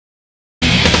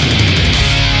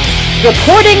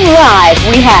Reporting live,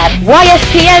 we have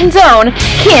YSPN's own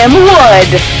Kim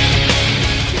Wood.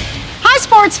 Hi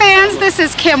sports fans, this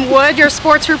is Kim Wood, your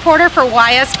sports reporter for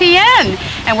YSPN.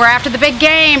 And we're after the big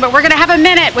game, but we're going to have a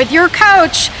minute with your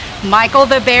coach, Michael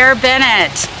the Bear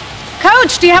Bennett.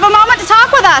 Coach, do you have a moment to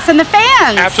talk with us and the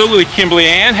fans? Absolutely, Kimberly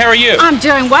Ann. How are you? I'm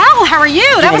doing well. How are you?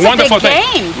 That was a big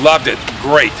game. Loved it.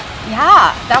 Great.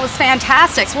 Yeah, that was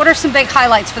fantastic. So what are some big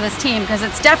highlights for this team? Because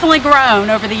it's definitely grown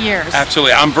over the years.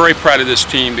 Absolutely. I'm very proud of this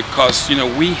team because, you know,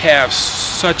 we have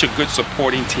such a good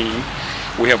supporting team.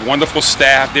 We have wonderful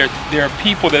staff. There are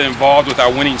people that are involved with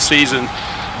our winning season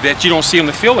that you don't see on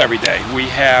the field every day. We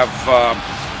have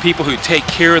people who take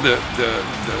care of the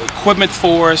equipment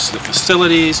for us, the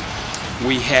facilities.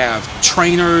 We have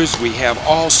trainers, we have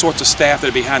all sorts of staff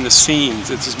that are behind the scenes.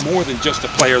 It's more than just the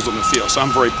players on the field, so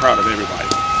I'm very proud of everybody.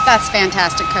 That's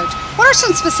fantastic, Coach. What are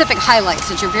some specific highlights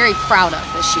that you're very proud of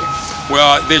this year?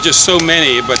 Well, there's just so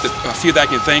many, but a few that I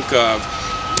can think of.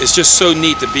 It's just so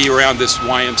neat to be around this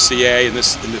YMCA and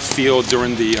in the field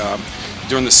during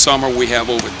the summer. We have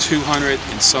over 200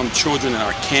 and some children in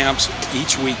our camps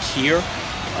each week here.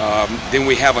 Then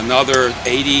we have another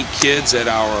 80 kids at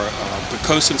our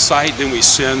Pocosin site. Then we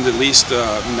send at least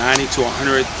 90 to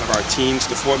 100 of our teams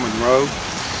to Fort Monroe.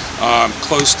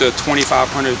 Close to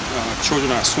 2,500 children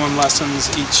in our swim lessons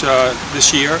this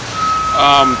year.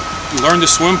 Learn to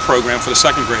Swim program for the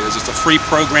second graders. It's a free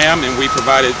program, and we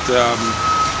provided,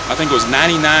 I think it was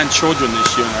 99 children this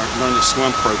year in our Learn to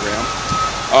Swim program.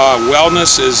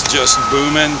 Wellness is just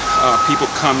booming. People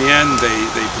come in,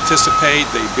 they participate,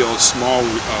 they build small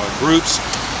groups.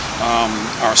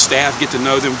 Our staff get to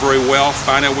know them very well,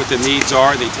 find out what their needs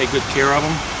are, they take good care of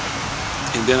them.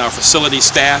 And then our facility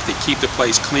staff, they keep the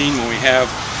place clean. When we have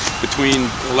between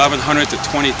 1,100 to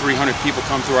 2,300 people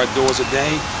come through our doors a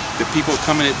day, the people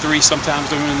coming at 3 sometimes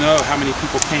don't even know how many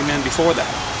people came in before that.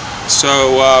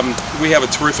 So we have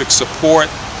a terrific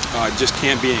support. Just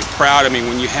can't be any proud. I mean,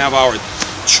 when you have our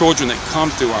children that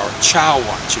come through our Child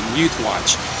Watch and Youth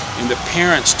Watch, and the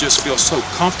parents just feel so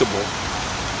comfortable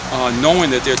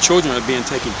knowing that their children are being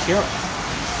taken care of.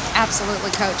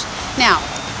 Absolutely, Coach. Now,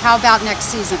 how about next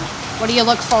season? What do you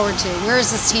look forward to? Where is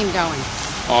this team going?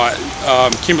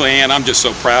 Kimberly Ann, I'm just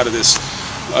so proud of this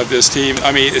team.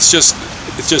 I mean, it's just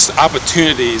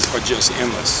opportunities are just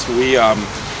endless. We,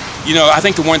 you know, I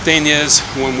think the one thing is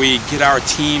when we get our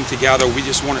team together, we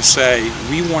just want to say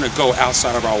we want to go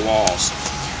outside of our walls.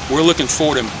 We're looking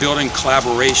forward to building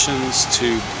collaborations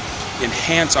to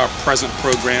enhance our present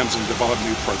programs and develop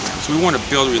new programs. We want to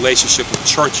build a relationship with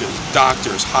churches,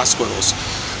 doctors, hospitals,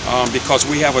 because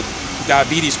we have a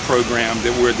diabetes program that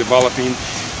we're developing,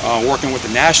 working with the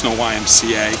National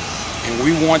YMCA, and we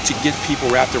want to get people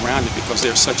wrapped around it because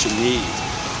there's such a need.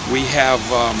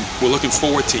 We're looking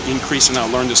forward to increasing our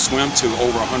Learn to Swim to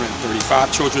over 135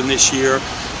 children this year.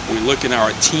 We're looking at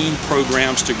our teen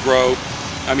programs to grow.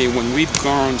 I mean, when we've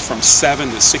grown from 7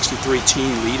 to 63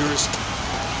 teen leaders,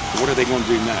 what are they going to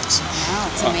do next? Wow,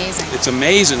 it's amazing. It's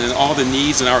amazing, and all the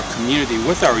needs in our community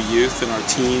with our youth and our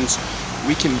teens,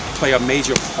 we can play a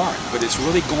major part, but it's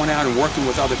really going out and working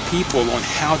with other people on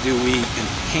how do we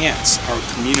enhance our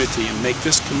community and make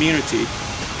this community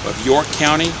of York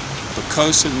County,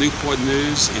 Pocosin, Newport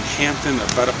News, and Hampton a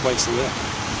better place to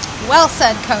live. Well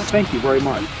said, Coach. Thank you very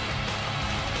much.